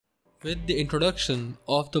With the introduction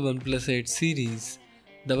of the OnePlus 8 series,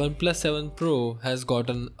 the OnePlus 7 Pro has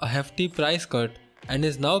gotten a hefty price cut and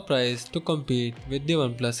is now priced to compete with the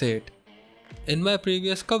OnePlus 8. In my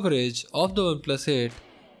previous coverage of the OnePlus 8,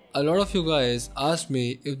 a lot of you guys asked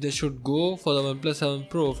me if they should go for the OnePlus 7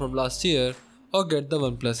 Pro from last year or get the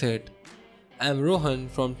OnePlus 8. I am Rohan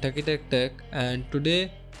from TechieTechTech and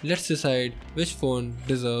today let's decide which phone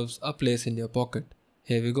deserves a place in your pocket.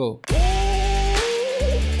 Here we go.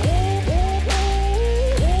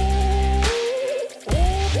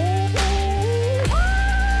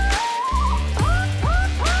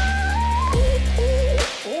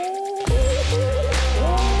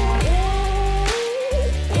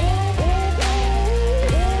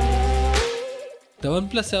 The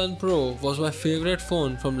OnePlus 7 Pro was my favorite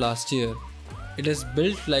phone from last year. It is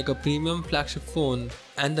built like a premium flagship phone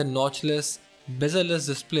and the notchless, bezel-less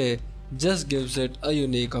display just gives it a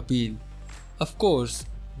unique appeal. Of course,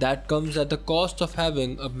 that comes at the cost of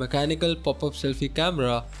having a mechanical pop-up selfie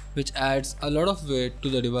camera which adds a lot of weight to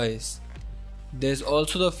the device. There's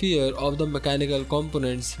also the fear of the mechanical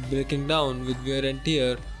components breaking down with wear and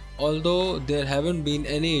tear, although there haven't been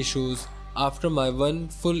any issues after my one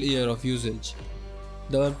full year of usage.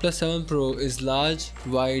 The OnePlus 7 Pro is large,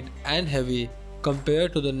 wide and heavy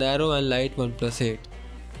compared to the narrow and light OnePlus 8.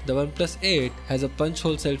 The OnePlus 8 has a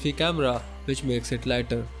punch-hole selfie camera which makes it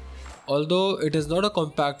lighter. Although it is not a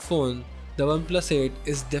compact phone, the OnePlus 8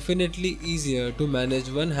 is definitely easier to manage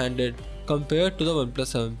one-handed compared to the OnePlus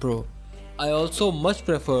 7 Pro. I also much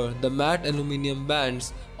prefer the matte aluminum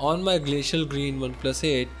bands on my glacial green OnePlus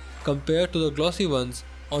 8 compared to the glossy ones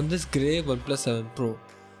on this grey OnePlus 7 Pro.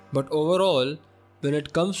 But overall, when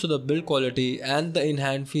it comes to the build quality and the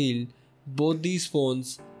in-hand feel, both these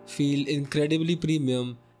phones feel incredibly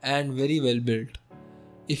premium and very well built.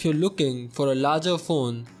 If you're looking for a larger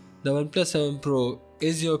phone, the OnePlus 7 Pro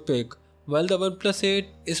is your pick, while the OnePlus 8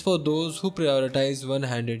 is for those who prioritize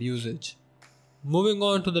one-handed usage. Moving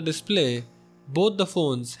on to the display, both the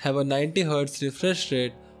phones have a 90Hz refresh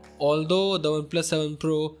rate, although the OnePlus 7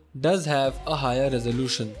 Pro does have a higher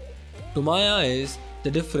resolution. To my eyes, the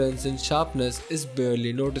difference in sharpness is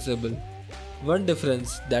barely noticeable. One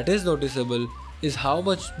difference that is noticeable is how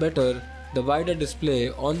much better the wider display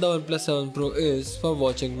on the OnePlus 7 Pro is for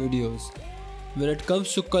watching videos. When it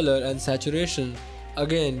comes to color and saturation,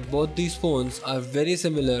 again both these phones are very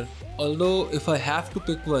similar, although if I have to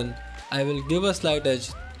pick one, I will give a slight edge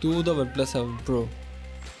to the OnePlus 7 Pro.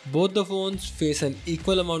 Both the phones face an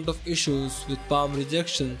equal amount of issues with palm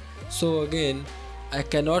rejection, so again, I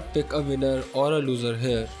cannot pick a winner or a loser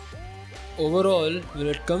here. Overall, when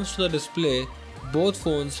it comes to the display, both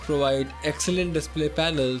phones provide excellent display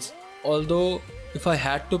panels, although if I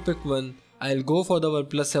had to pick one, I'll go for the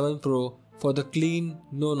OnePlus 7 Pro for the clean,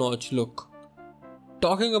 no-notch look.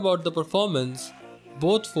 Talking about the performance,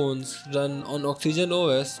 both phones run on Oxygen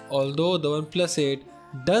OS, although the OnePlus 8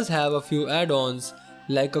 does have a few add-ons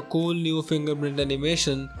like a cool new fingerprint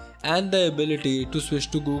animation and the ability to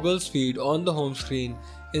switch to Google's feed on the home screen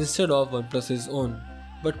instead of OnePlus's own.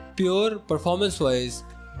 But pure performance-wise,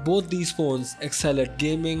 both these phones excel at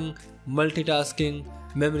gaming, multitasking,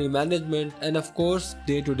 memory management and of course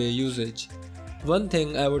day-to-day usage. One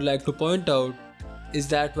thing I would like to point out is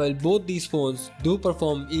that while both these phones do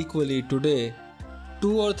perform equally today,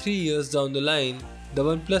 2 or 3 years down the line, the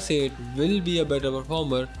OnePlus 8 will be a better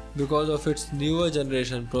performer because of its newer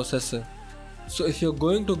generation processor. So if you're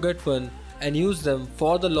going to get one and use them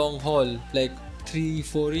for the long haul like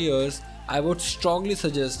 3-4 years, I would strongly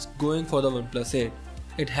suggest going for the OnePlus 8.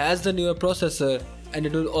 It has the newer processor and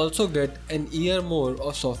it will also get an year more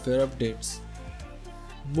of software updates.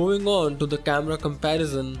 Moving on to the camera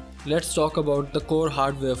comparison, let's talk about the core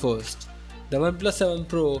hardware first. The OnePlus 7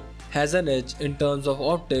 Pro has an edge in terms of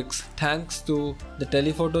optics thanks to the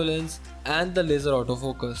telephoto lens and the laser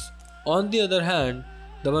autofocus. On the other hand,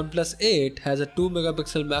 the OnePlus 8 has a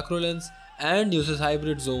 2-megapixel macro lens and uses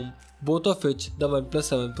hybrid zoom, both of which the OnePlus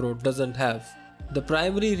 7 Pro doesn't have. The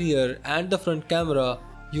primary rear and the front camera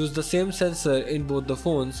use the same sensor in both the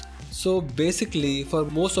phones, so basically for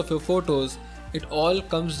most of your photos, it all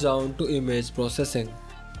comes down to image processing.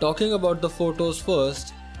 Talking about the photos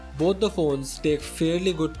first, both the phones take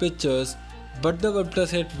fairly good pictures, but the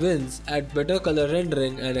OnePlus 8 wins at better color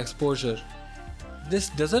rendering and exposure. This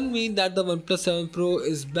doesn't mean that the OnePlus 7 Pro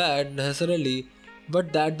is bad necessarily,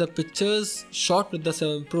 but that the pictures shot with the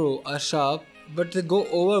 7 Pro are sharp, but they go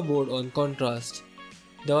overboard on contrast.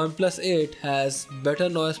 The OnePlus 8 has better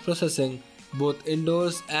noise processing both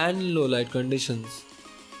indoors and in low light conditions.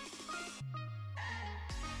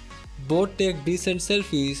 Both take decent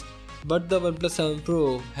selfies, but the OnePlus 7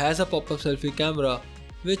 Pro has a pop-up selfie camera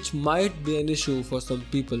which might be an issue for some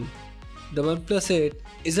people. The OnePlus 8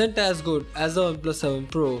 isn't as good as the OnePlus 7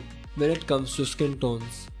 Pro when it comes to skin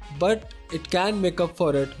tones, but it can make up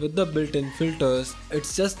for it with the built-in filters.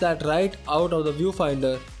 It's just that right out of the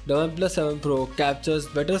viewfinder, the OnePlus 7 Pro captures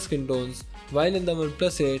better skin tones, while in the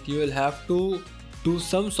OnePlus 8 you will have to do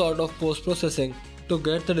some sort of post-processing to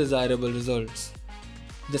get the desirable results.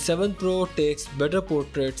 The 7 Pro takes better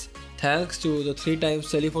portraits thanks to the 3x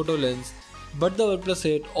telephoto lens, but the OnePlus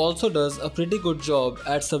 8 also does a pretty good job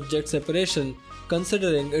at subject separation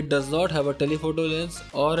considering it does not have a telephoto lens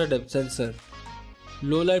or a depth sensor.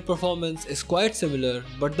 Low light performance is quite similar,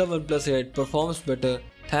 but the OnePlus 8 performs better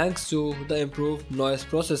thanks to the improved noise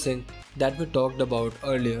processing that we talked about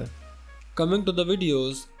earlier. Coming to the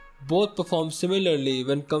videos, both perform similarly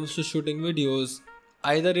when it comes to shooting videos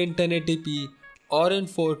either in 1080p or in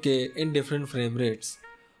 4K in different frame rates.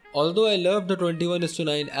 Although I love the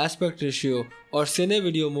 21:9 aspect ratio or Cine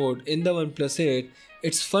video mode in the OnePlus 8,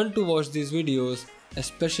 it's fun to watch these videos,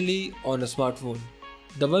 especially on a smartphone.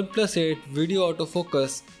 The OnePlus 8 video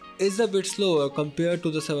autofocus is a bit slower compared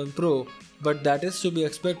to the 7 Pro, but that is to be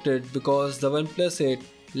expected because the OnePlus 8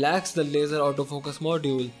 lacks the laser autofocus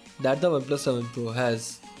module that the OnePlus 7 Pro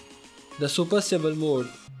has. The Super Stable mode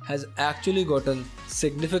has actually gotten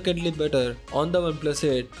significantly better on the OnePlus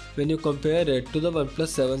 8 when you compare it to the OnePlus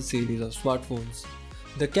 7 series of smartphones.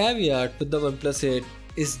 The caveat with the OnePlus 8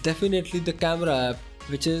 is definitely the camera app,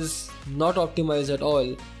 which is not optimized at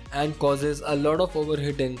all and causes a lot of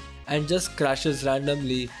overheating and just crashes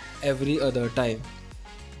randomly every other time.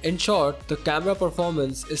 In short, the camera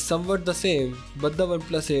performance is somewhat the same, but the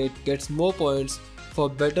OnePlus 8 gets more points for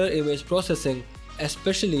better image processing,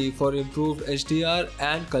 especially for improved HDR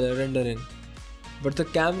and color rendering. But the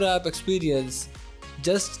camera app experience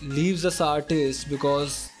just leaves a sour taste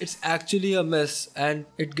because it's actually a mess and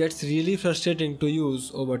it gets really frustrating to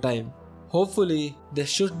use over time. Hopefully, this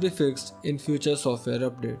should be fixed in future software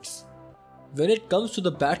updates. When it comes to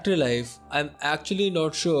the battery life, I'm actually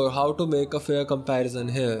not sure how to make a fair comparison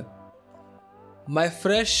here. My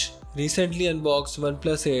fresh, recently unboxed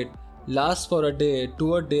OnePlus 8 lasts for a day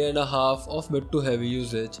to a day and a half of mid to heavy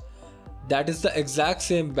usage. That is the exact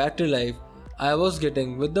same battery life I was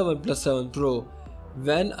getting with the OnePlus 7 Pro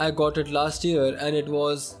when I got it last year and it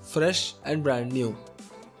was fresh and brand new.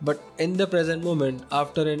 But in the present moment,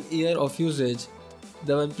 after an year of usage,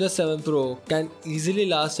 the OnePlus 7 Pro can easily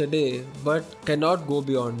last a day but cannot go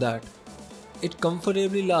beyond that. It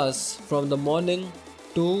comfortably lasts from the morning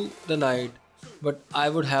to the night, but I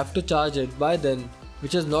would have to charge it by then,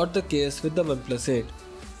 which is not the case with the OnePlus 8.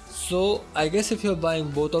 So I guess if you're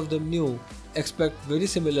buying both of them new, expect very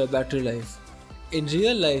similar battery life. In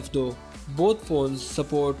real life though, both phones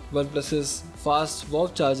support OnePlus's fast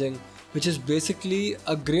warp charging, which is basically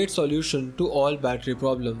a great solution to all battery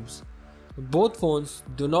problems. Both phones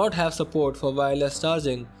do not have support for wireless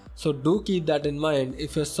charging, so do keep that in mind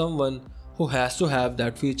if you're someone who has to have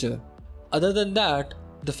that feature. Other than that,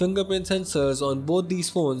 the fingerprint sensors on both these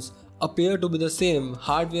phones appear to be the same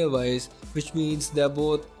hardware wise, which means they are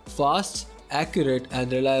both fast, accurate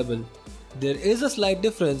and reliable. There is a slight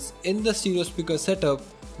difference in the stereo speaker setup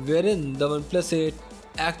wherein the OnePlus 8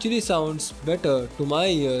 actually sounds better to my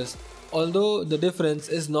ears, although the difference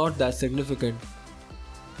is not that significant.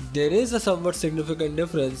 There is a somewhat significant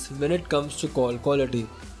difference when it comes to call quality.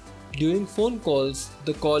 During phone calls,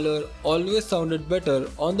 the caller always sounded better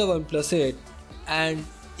on the OnePlus 8 and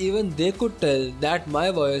even they could tell that my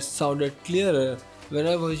voice sounded clearer when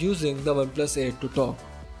I was using the OnePlus 8 to talk.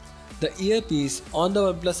 The earpiece on the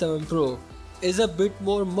OnePlus 7 Pro is a bit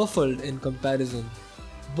more muffled in comparison.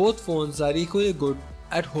 Both phones are equally good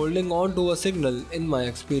at holding on to a signal in my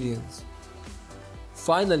experience.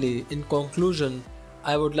 Finally, in conclusion,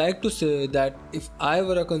 I would like to say that if I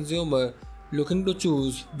were a consumer looking to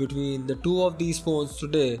choose between the two of these phones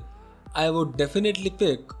today, I would definitely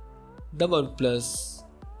pick the OnePlus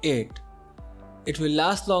 8. It will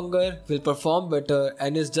last longer, will perform better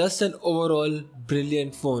and is just an overall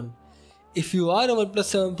brilliant phone. If you are a OnePlus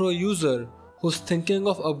 7 Pro user who's thinking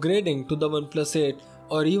of upgrading to the OnePlus 8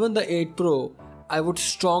 or even the 8 Pro, I would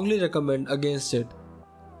strongly recommend against it.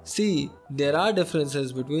 See, there are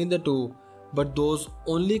differences between the two, but those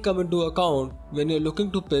only come into account when you're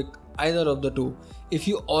looking to pick either of the two. If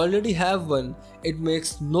you already have one, it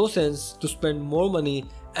makes no sense to spend more money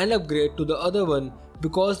and upgrade to the other one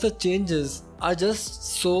because the changes are just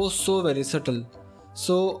so very subtle.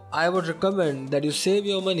 So I would recommend that you save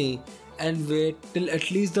your money and wait till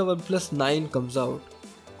at least the OnePlus 9 comes out.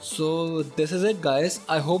 So this is it guys,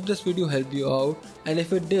 I hope this video helped you out, and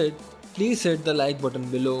if it did, please hit the like button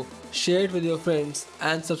below, share it with your friends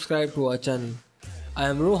and subscribe to our channel. I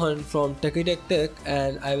am Rohan from TechieTechTech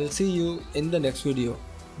and I will see you in the next video.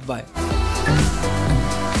 Bye.